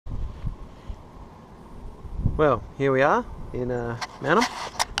Well, here we are in Mannum.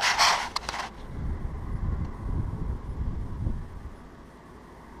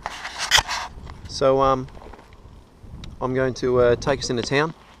 So I'm going to take us into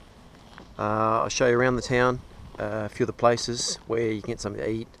town. I'll show you around the town, a few of the places where you can get something to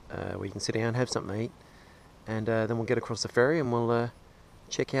eat, where you can sit down and have something to eat, and then we'll get across the ferry and we'll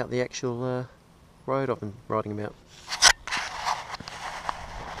check out the actual road I've been writing about.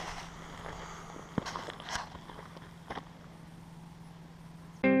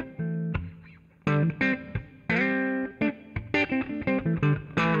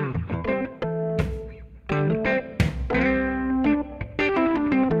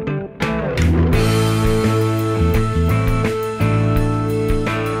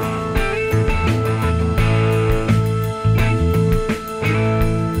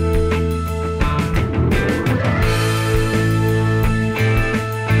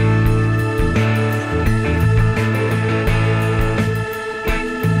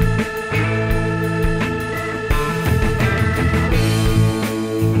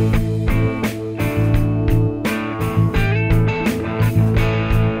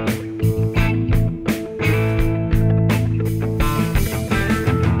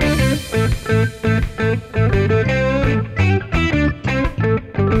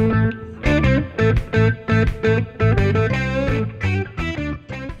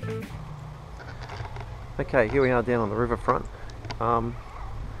 Okay, here we are down on the riverfront. As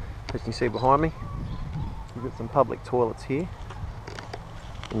you can see behind me, we've got some public toilets here,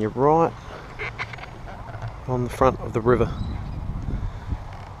 and you're right on the front of the river.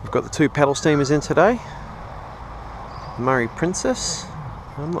 We've got the two paddle steamers in today, the Murray Princess.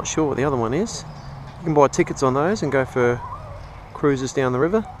 I'm not sure what the other one is. You can buy tickets on those and go for cruises down the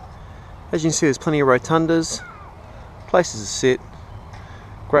river. As you can see, there's plenty of rotundas, places to sit.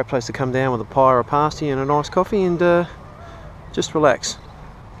 Great place to come down with a pie or a pasty and a nice coffee and just relax.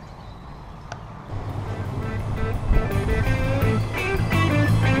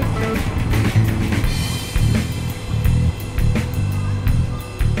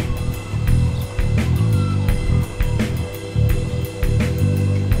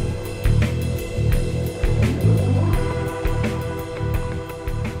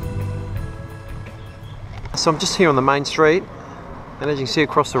 So I'm just here on the main street. And as you can see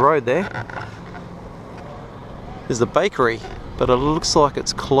across the road there, there's the bakery, but it looks like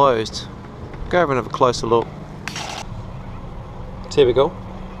it's closed. Go over and have a closer look. Typical.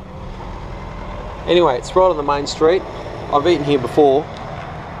 Anyway, it's right on the main street. I've eaten here before,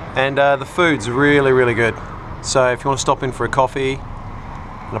 and the food's really, really good. So if you want to stop in for a coffee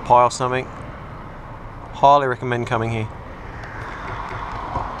and a pie or something, highly recommend coming here.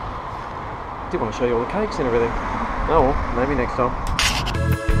 I did want to show you all the cakes and everything. Oh well, maybe next time.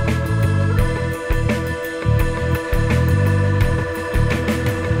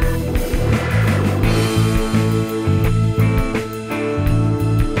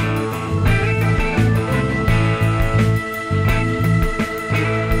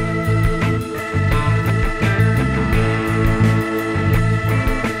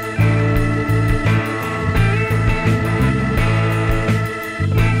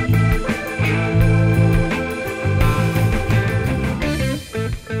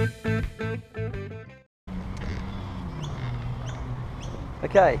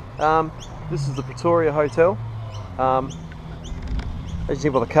 Okay, this is the Pretoria Hotel. As you see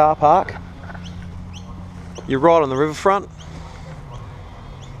by the car park, you're right on the riverfront.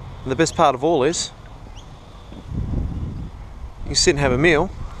 And the best part of all is, you can sit and have a meal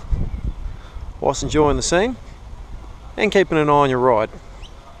whilst enjoying the scene and keeping an eye on your ride.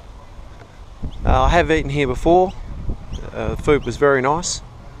 I have eaten here before. The food was very nice.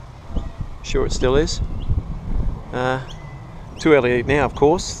 Sure it still is. Too early to eat now, of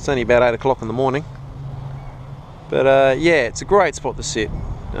course. It's only about 8 o'clock in the morning. But yeah, it's a great spot to sit.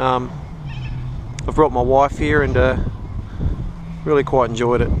 I've brought my wife here and really quite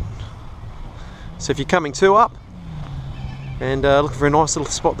enjoyed it. So if you're coming to up and looking for a nice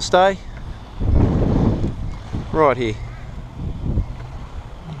little spot to stay, right here.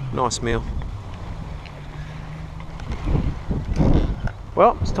 Nice meal.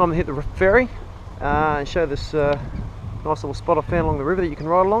 Well, it's time to hit the ferry and show this nice little spot I found along the river that you can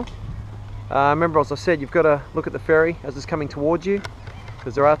ride along. Remember, as I said, you've got to look at the ferry as it's coming towards you,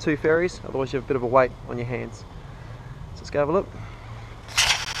 because there are two ferries, otherwise you have a bit of a weight on your hands. So let's go have a look.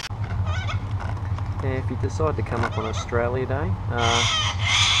 And if you decide to come up on Australia Day,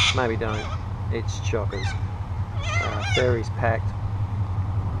 maybe don't. It's chockers. Ferries packed,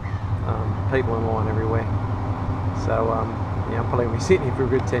 people in line everywhere. So yeah, I'm probably going to be sitting here for a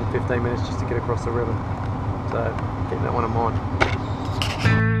good 10-15 minutes just to get across the river. So keep that one in mind.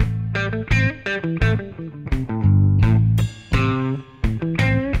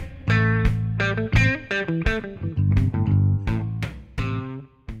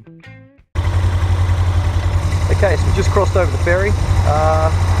 Okay, so we just crossed over the ferry, so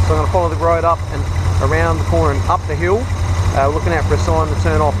I'm going to follow the road up and around the corner and up the hill, looking out for a sign to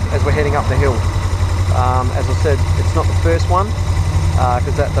turn off as we're heading up the hill. As I said, it's not the first one,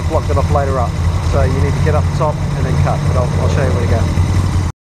 because they've blocked it off later up, so you need to get up the top and then cut, but I'll show you where to go.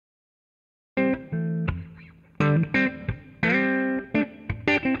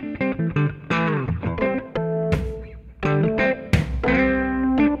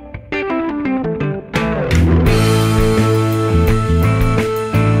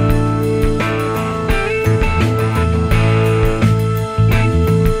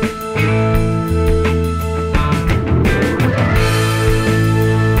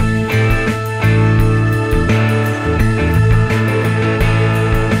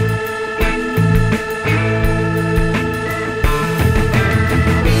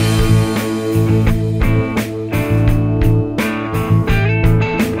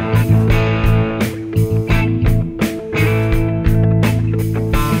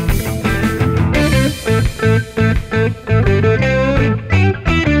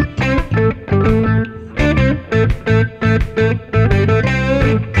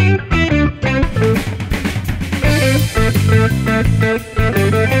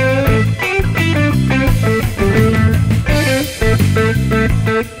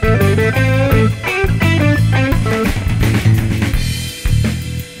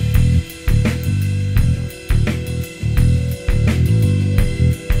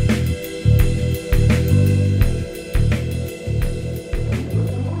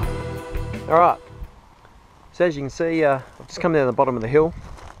 Alright, so as you can see, I've just come down the bottom of the hill.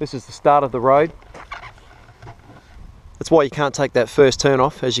 This is the start of the road. That's why you can't take that first turn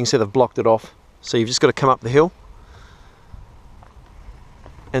off. As you can see, they've blocked it off. So you've just got to come up the hill.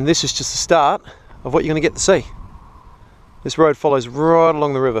 And this is just the start of what you're going to get to see. This road follows right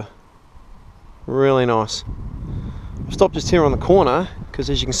along the river. Really nice. I've stopped just here on the corner because,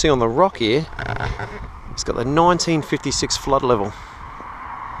 as you can see on the rock here, it's got the 1956 flood level.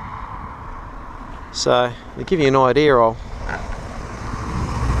 So, to give you an idea, I'll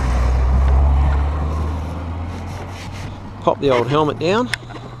pop the old helmet down.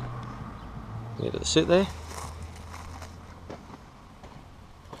 Let it sit there.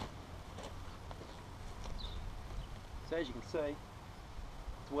 So as you can see,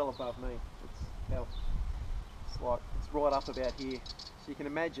 it's well above me. It's right up about here. So you can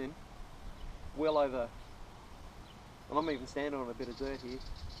imagine, well over, and I'm even standing on a bit of dirt here,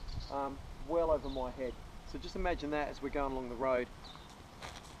 well over my head. So just imagine that as we're going along the road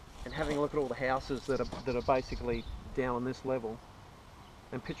and having a look at all the houses that are basically down on this level,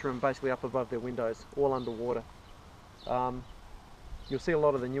 and picture them basically up above their windows, all underwater. You'll see a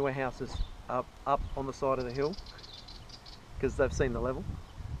lot of the newer houses up on the side of the hill because they've seen the level,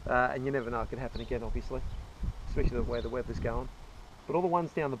 and you never know, it could happen again, obviously, especially the way the weather's going. But all the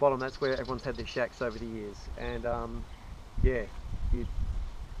ones down the bottom, that's where everyone's had their shacks over the years, and yeah, you'd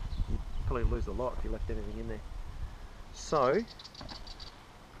probably lose a lot if you left anything in there. So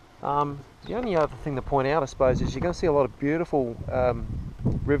the only other thing to point out, I suppose, is you're going to see a lot of beautiful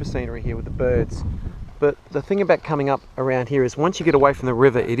river scenery here with the birds. But the thing about coming up around here is once you get away from the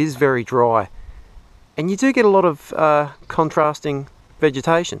river, it is very dry. And you do get a lot of contrasting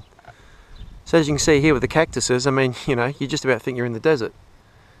vegetation. So as you can see here with the cactuses, I mean, you know, you just about think you're in the desert.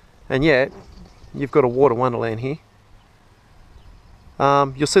 And yet, you've got a water wonderland here.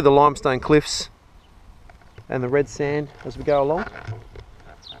 You'll see the limestone cliffs and the red sand as we go along.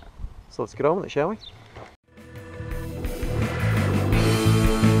 So let's get on with it, shall we?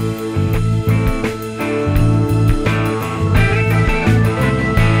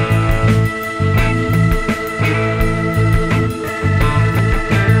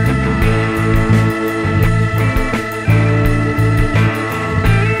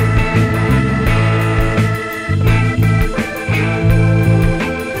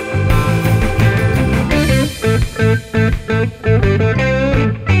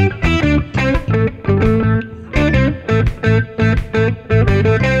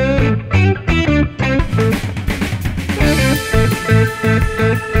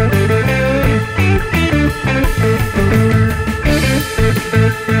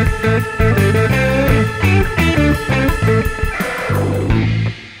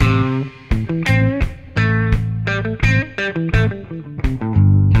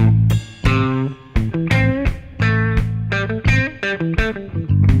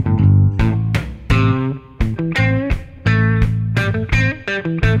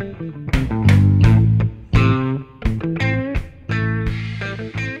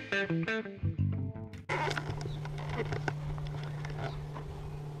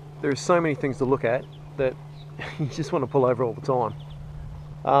 there are so many things to look at that you just want to pull over all the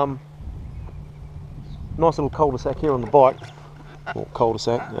time. Nice little cul-de-sac here on the bike, or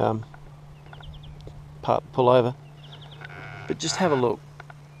cul-de-sac, pull over, but just have a look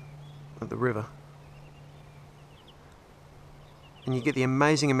at the river and you get the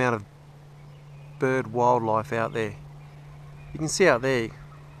amazing amount of bird wildlife out there. You can see out there,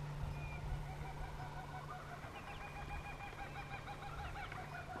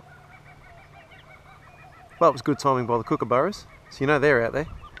 well, it was good timing by the kookaburras, so you know they're out there.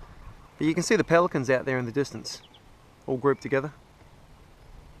 But you can see the pelicans out there in the distance, all grouped together.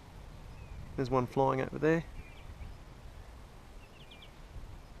 There's one flying over there.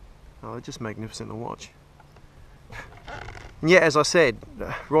 Oh, they're just magnificent to watch. And yeah, as I said,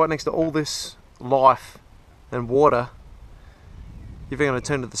 right next to all this life and water, if you're going to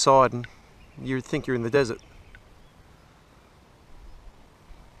turn to the side and you think you're in the desert.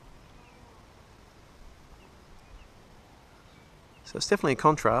 So it's definitely a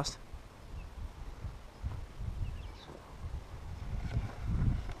contrast.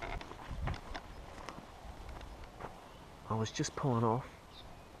 I was just pulling off.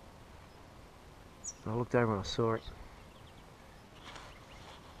 I looked over and I saw it.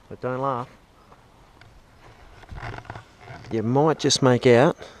 But don't laugh. You might just make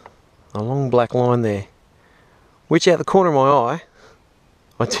out a long black line there, which out the corner of my eye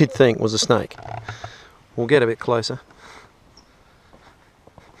I did think was a snake. We'll get a bit closer.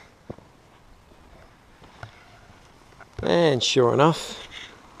 And sure enough,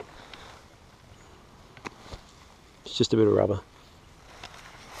 it's just a bit of rubber.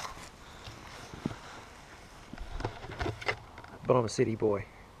 But I'm a city boy,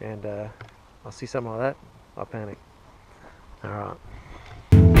 and I see something like that, I panic. Alright.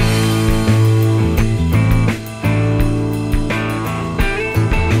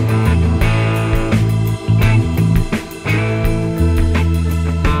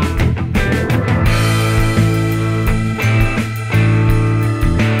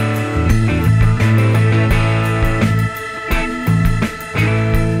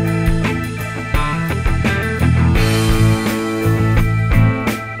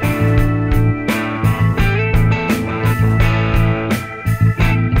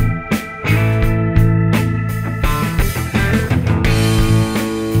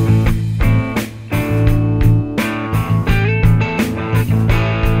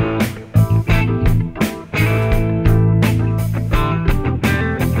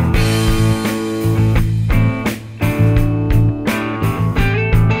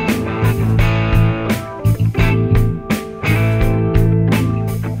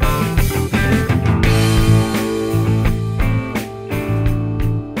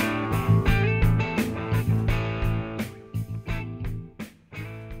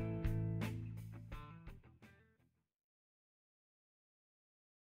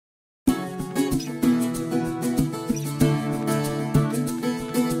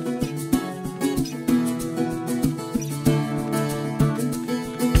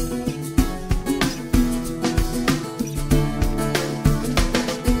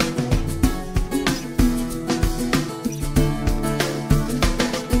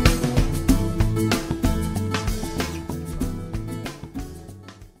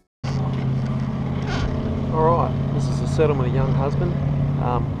 Alright, this is a settlement of Young Husband.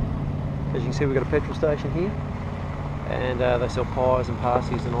 As you can see, we've got a petrol station here, and they sell pies and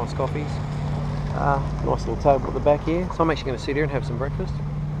pasties and nice coffees. Nice little table at the back here, so I'm actually going to sit here and have some breakfast.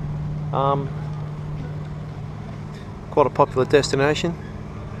 Quite a popular destination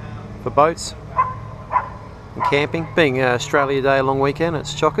for boats and camping. Being Australia Day long weekend,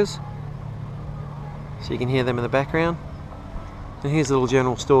 it's chockers, so you can hear them in the background. And here's a little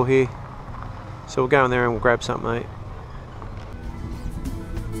general store here, so we'll go in there and we'll grab something to eat.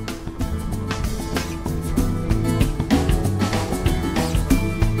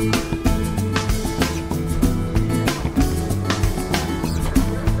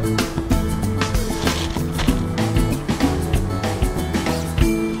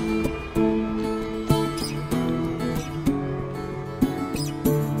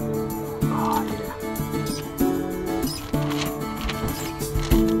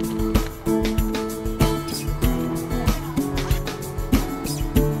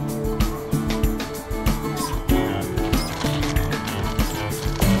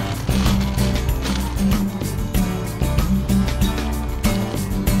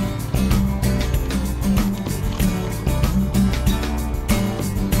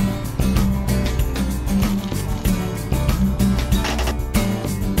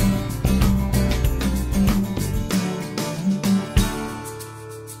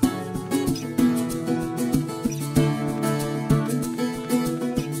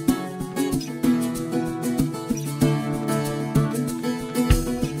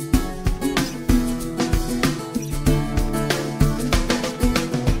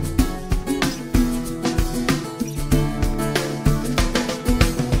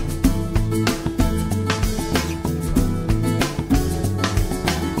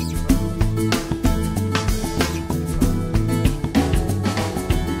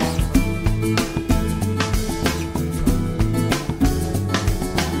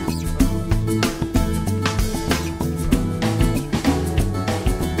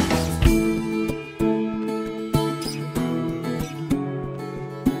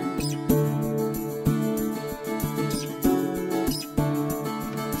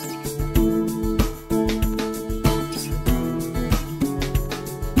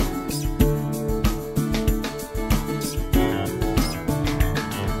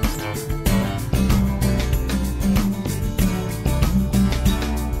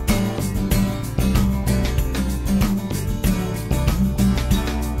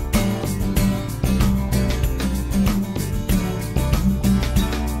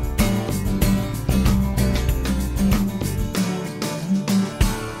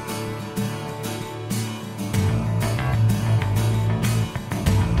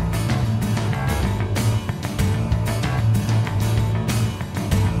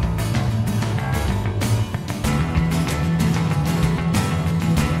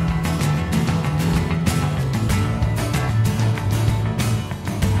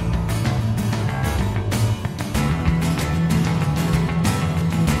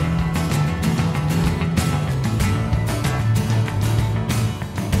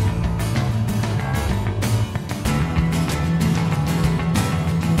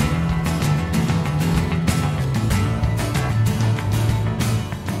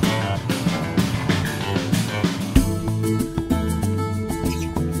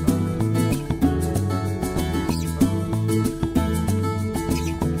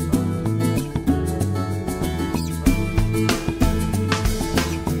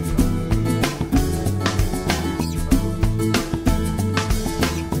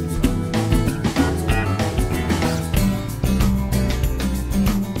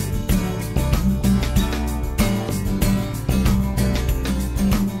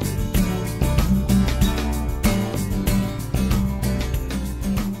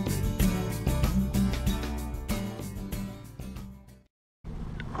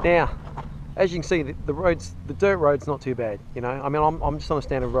 Now, as you can see, the dirt road's not too bad, you know. I mean, I'm just on a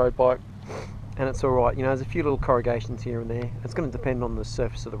standard road bike, and it's all right. You know, there's a few little corrugations here and there. It's going to depend on the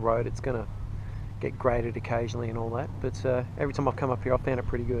surface of the road. It's going to get graded occasionally and all that, but every time I've come up here, I've found it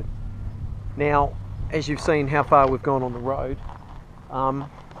pretty good. Now, as you've seen how far we've gone on the road,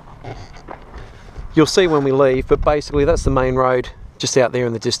 you'll see when we leave, but basically that's the main road just out there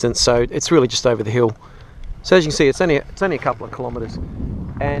in the distance, so it's really just over the hill. So as you can see, it's only a couple of kilometres,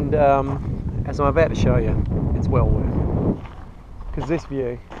 and as I'm about to show you, it's well worth it, because this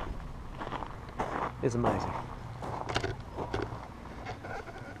view is amazing.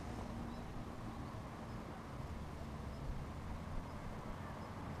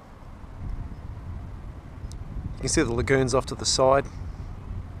 You can see the lagoons off to the side.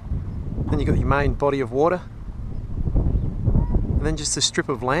 Then you've got your main body of water. And then just a strip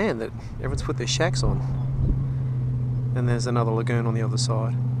of land that everyone's put their shacks on. And there's another lagoon on the other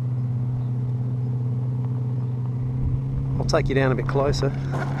side. I'll take you down a bit closer.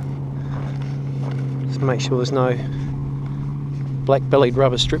 Just make sure there's no black-bellied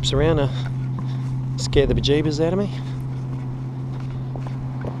rubber strips around to scare the bejeebers out of me.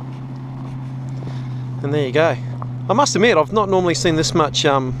 And there you go. I must admit, I've not normally seen this much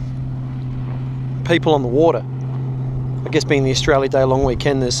people on the water. I guess being the Australia Day long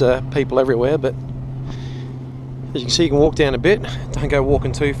weekend, there's people everywhere, but as you can see, you can walk down a bit. Don't go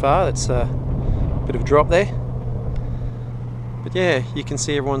walking too far, that's a bit of a drop there. But yeah, you can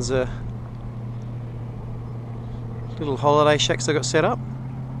see everyone's little holiday shacks they got set up.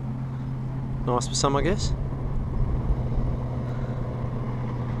 Nice for some, I guess.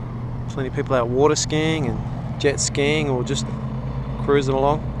 Plenty of people out water skiing and jet skiing or just cruising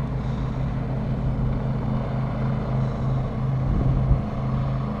along.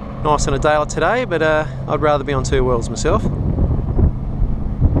 Nice on a day like today, but I'd rather be on two worlds myself.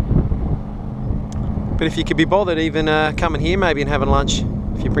 But if you could be bothered even coming here maybe and having lunch,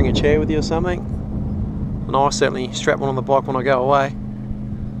 if you bring a chair with you or something, and I certainly strap one on the bike when I go away.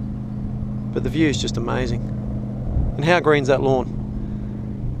 But the view is just amazing. And how green's that lawn?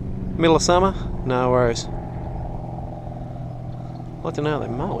 Middle of summer? No worries. I'd like to know how they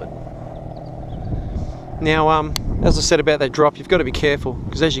mow it. Now, as I said about that drop, you've got to be careful,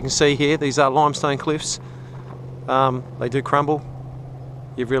 because as you can see here, these are limestone cliffs. They do crumble.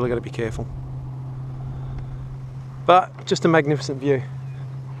 You've really got to be careful. But just a magnificent view.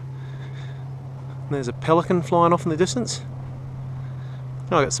 And there's a pelican flying off in the distance.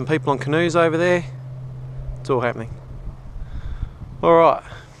 Oh, I've got some people on canoes over there. It's all happening. Alright.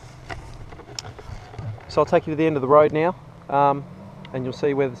 So I'll take you to the end of the road now, and you'll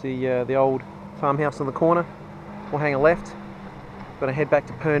see where there's the old farmhouse on the corner. We'll hang a left. I'm going to head back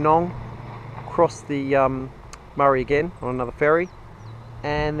to Pernong, cross the Murray again on another ferry,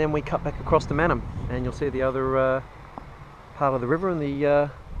 and then we cut back across to Mannum, and you'll see the other part of the river and the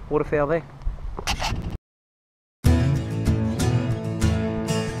waterfowl there.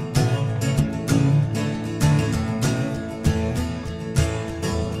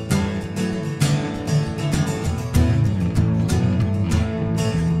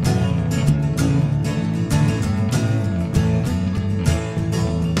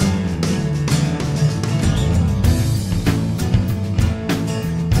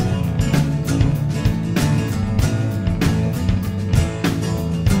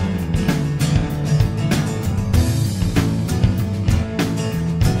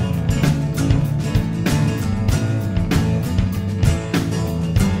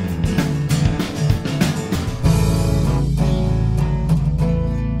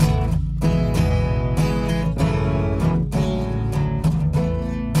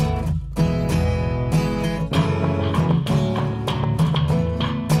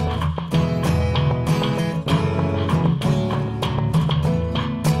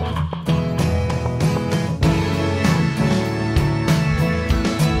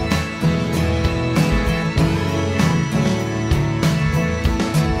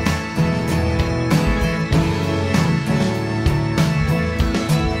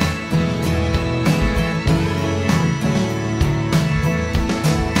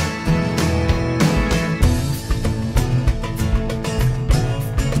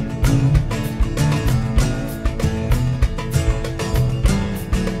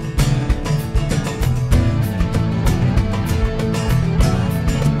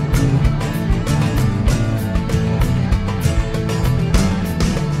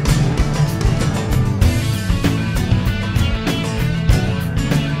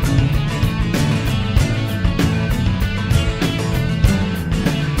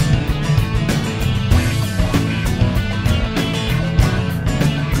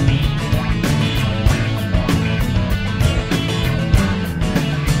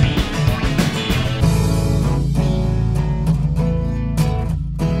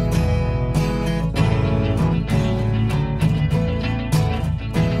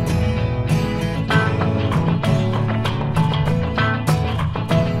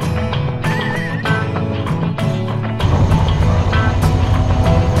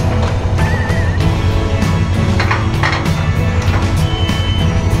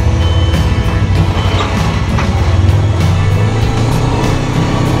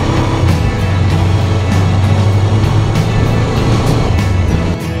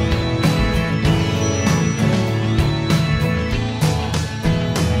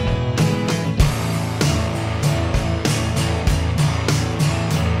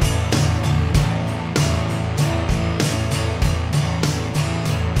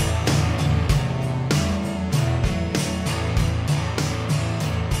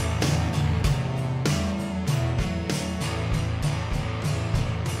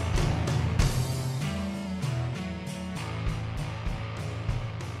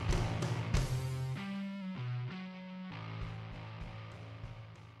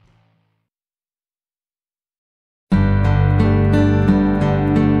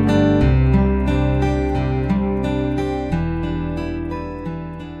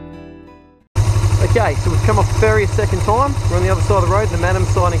 We've come off the ferry a second time. We're on the other side of the road, the Mannum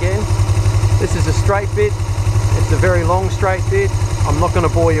sign again. This is a straight bit. It's a very long straight bit. I'm not going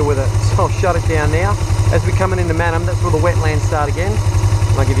to bore you with it, so I'll shut it down now. As we're coming into Mannum, that's where the wetlands start again.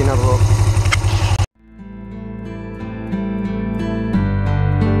 And I'll give you another look.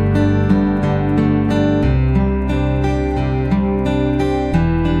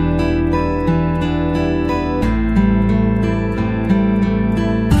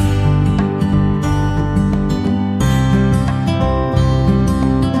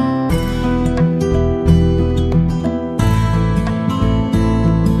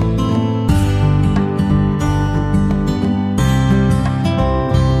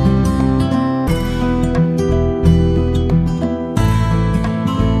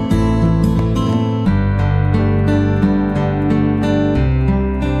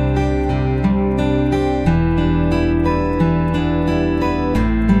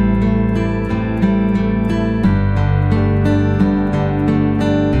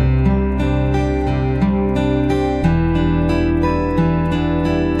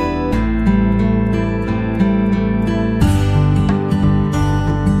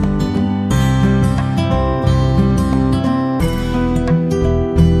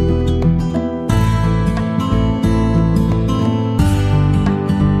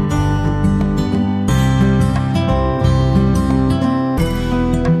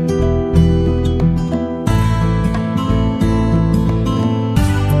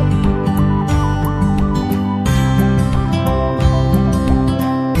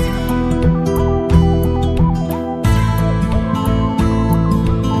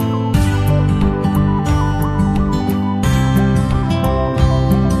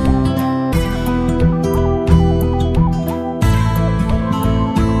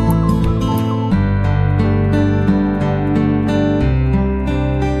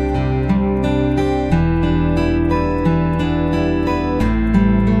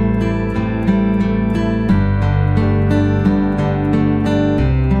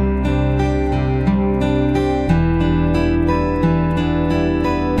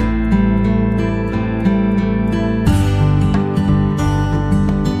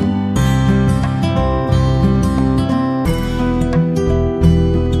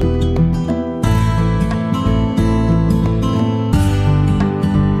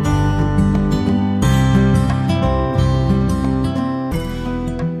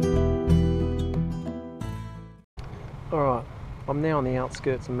 Alright, I'm now on the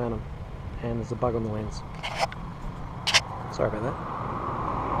outskirts of Mannum and there's a bug on the lens. Sorry about that.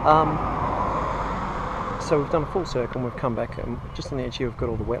 So we've done a full circle and we've come back and just on the edge here we've got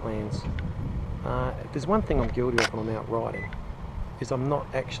all the wetlands. There's one thing I'm guilty of when I'm out riding, is I'm not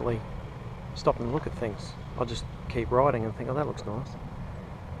actually stopping to look at things. I just keep riding and think, oh, that looks nice.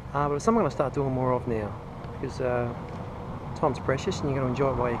 But it's something I'm going to start doing more of now, because time's precious and you've got to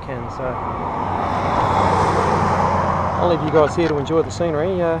enjoy it while you can. So I'll leave you guys here to enjoy the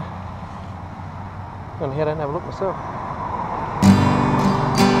scenery. I'm going to head out and have a look myself.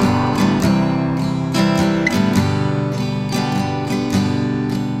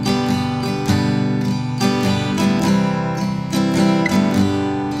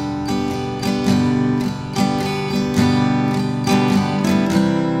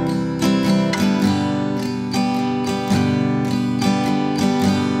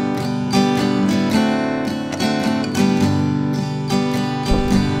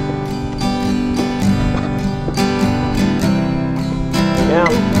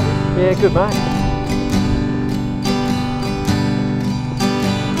 Yeah, good mate.